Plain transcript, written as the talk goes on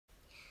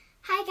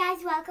Hi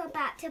guys, welcome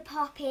back to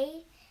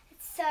Poppy.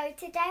 So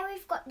today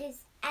we've got this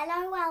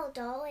LOL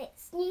doll.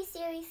 It's new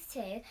series 2.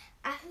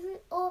 I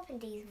haven't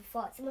opened these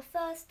before. It's my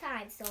first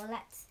time, so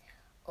let's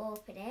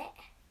open it.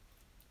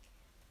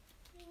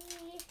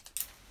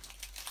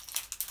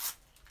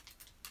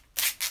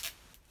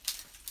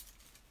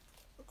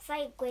 Looks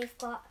like we've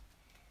got,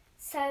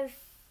 I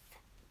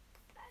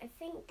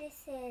think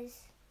this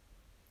is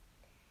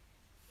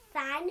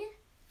Fangirl.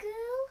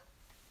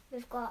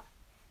 We've got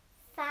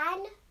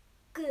Fangirl.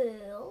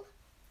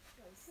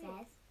 It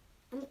says,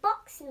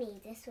 unbox me.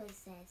 This one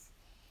says,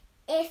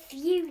 if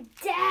you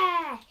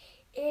dare,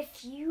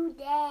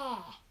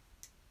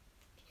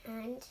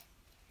 and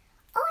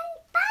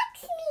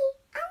unbox me.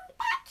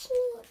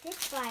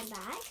 This blind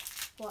bag.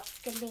 What's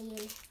gonna be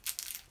in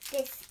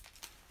this?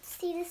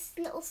 See this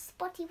little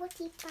spotty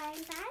wotty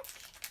blind bag?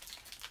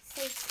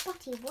 So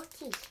spotty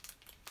wotty.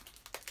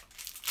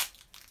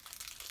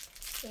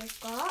 We've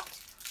got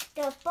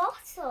the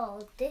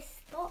bottle.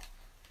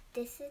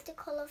 This is the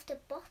colour of the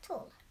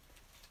bottle.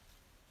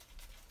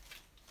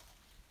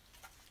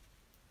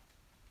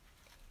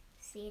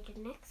 See the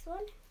next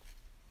one.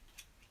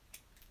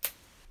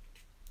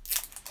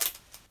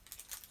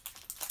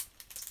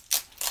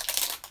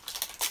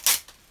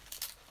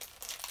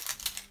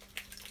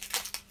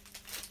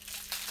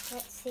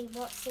 Let's see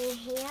what's in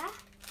here.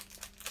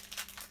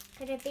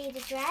 Could it be the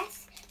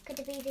dress? Could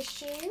it be the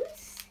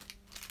shoes?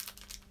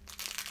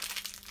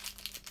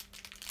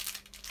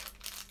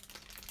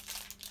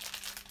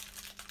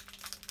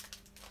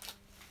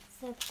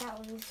 So that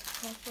one's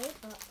purple,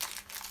 but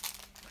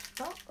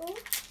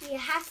you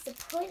have to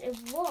put a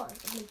word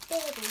in the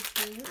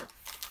baby's mouth.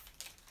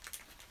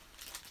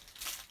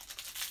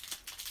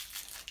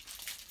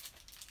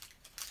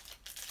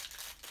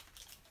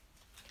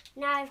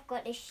 Now I've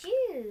got the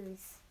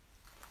shoes.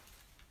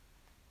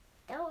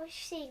 Don't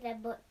see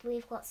them, but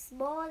we've got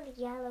small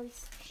yellow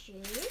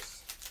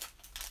shoes.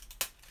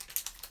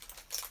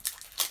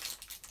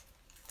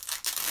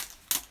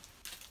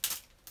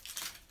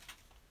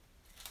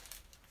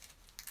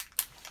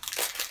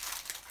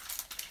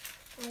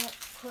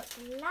 Let's put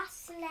the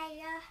last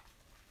layer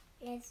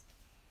is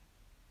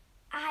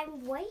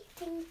I'm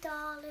waiting,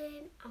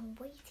 darling.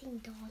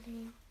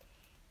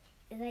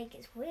 Like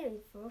it's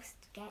really for us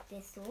to get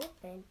this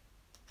open.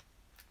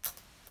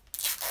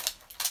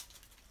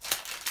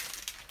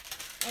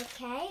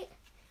 Okay,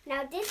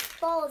 now this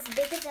ball's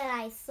bigger than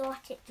I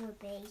thought it would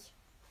be.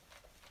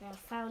 I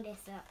found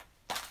this at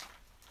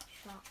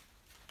shop.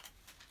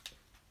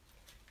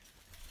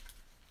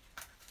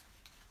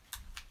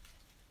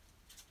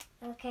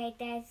 Okay,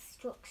 there's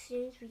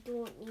instructions. We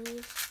don't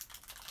need.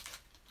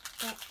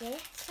 Get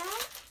this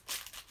out.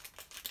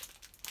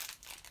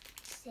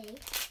 See.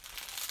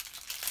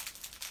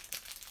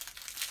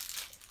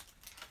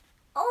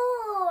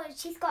 Oh,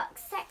 she's got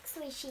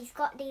sexy. She's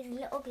got these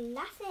little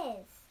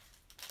glasses.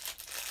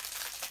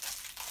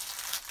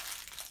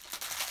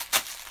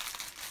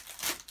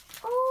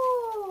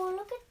 Oh,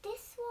 look at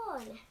this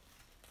one.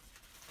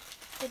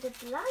 So the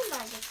blind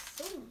bag is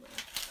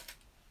somewhere.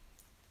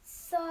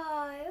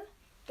 So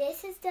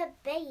this is the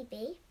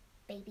baby.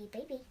 I'm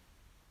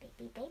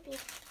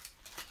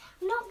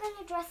not going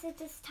to dress it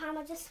this time.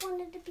 I just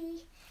wanted to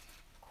be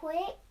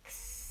quick.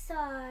 So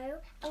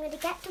I'm going to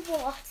get the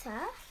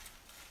water.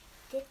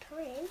 Dip her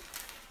in.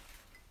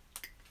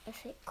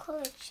 If it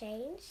colour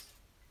change,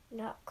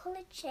 not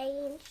colour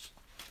change.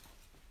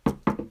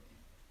 But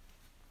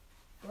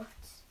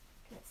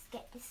let's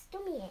get this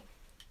dummy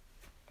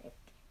in.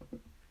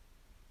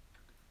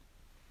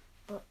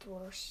 But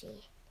will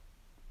she?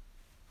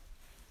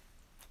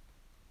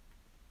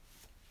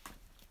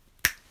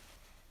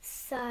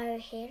 So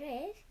here it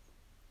is.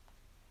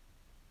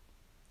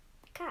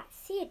 Can't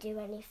see her do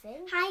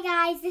anything. Hi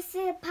guys, this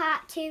is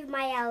part 2 of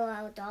my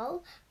LOL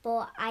doll,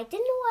 but I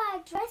didn't know what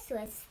her dress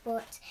was,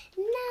 but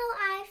now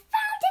I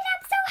found it.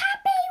 I'm so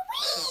happy.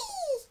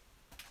 Whee!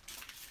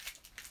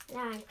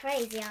 Now I'm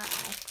crazy, aren't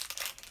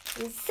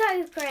I? I'm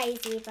so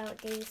crazy about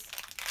these.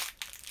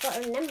 Got to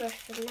remember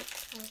for the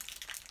next time.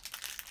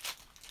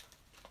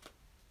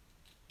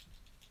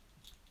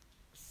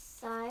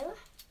 So,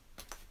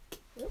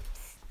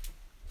 oops.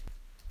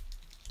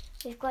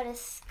 We've got a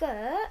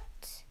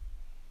skirt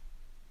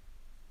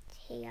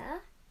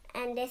here,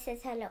 and this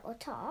is her little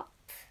top.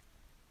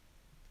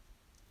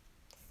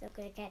 So I'm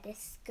going to get this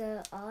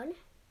skirt on.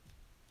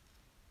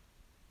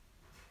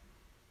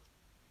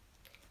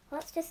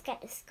 Let's just get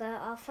the skirt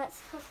off.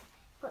 Let's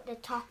put the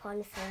top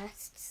on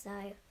first. So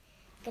I'm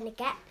going to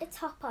get the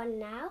top on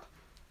now.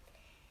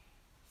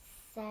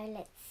 So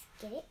let's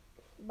get it.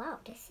 Wow,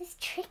 this is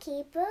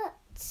tricky, but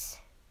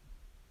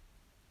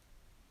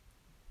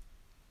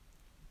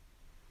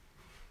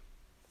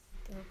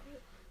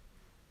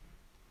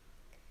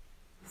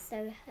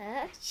so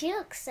she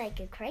looks like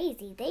a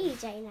crazy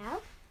DJ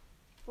now,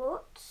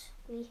 but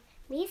we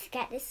need to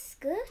get this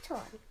skirt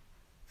on.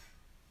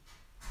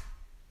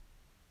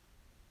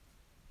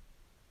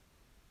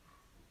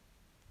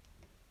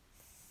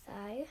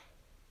 So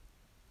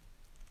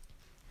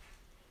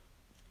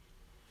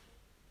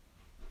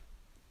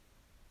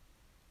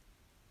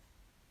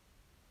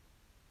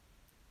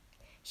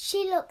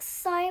She looks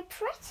so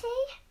pretty.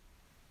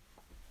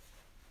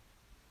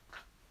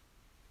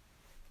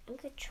 I'm going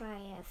to try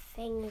a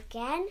thing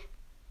again.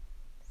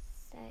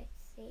 So,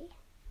 see.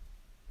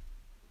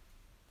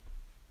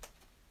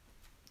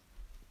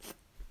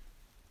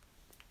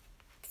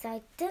 So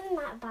I've done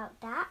that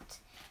about that.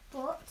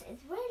 But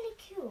it's really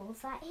cool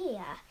that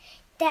here,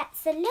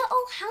 that's a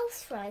little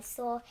house for us.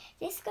 So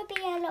this could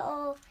be a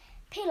little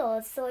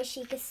pillow so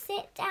she could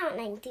sit down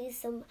and do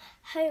some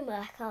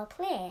homework or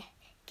play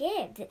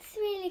games. It's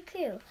really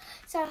cool.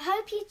 So I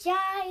hope you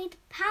enjoyed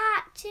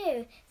part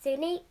 2. See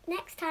you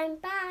next time.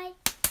 Bye.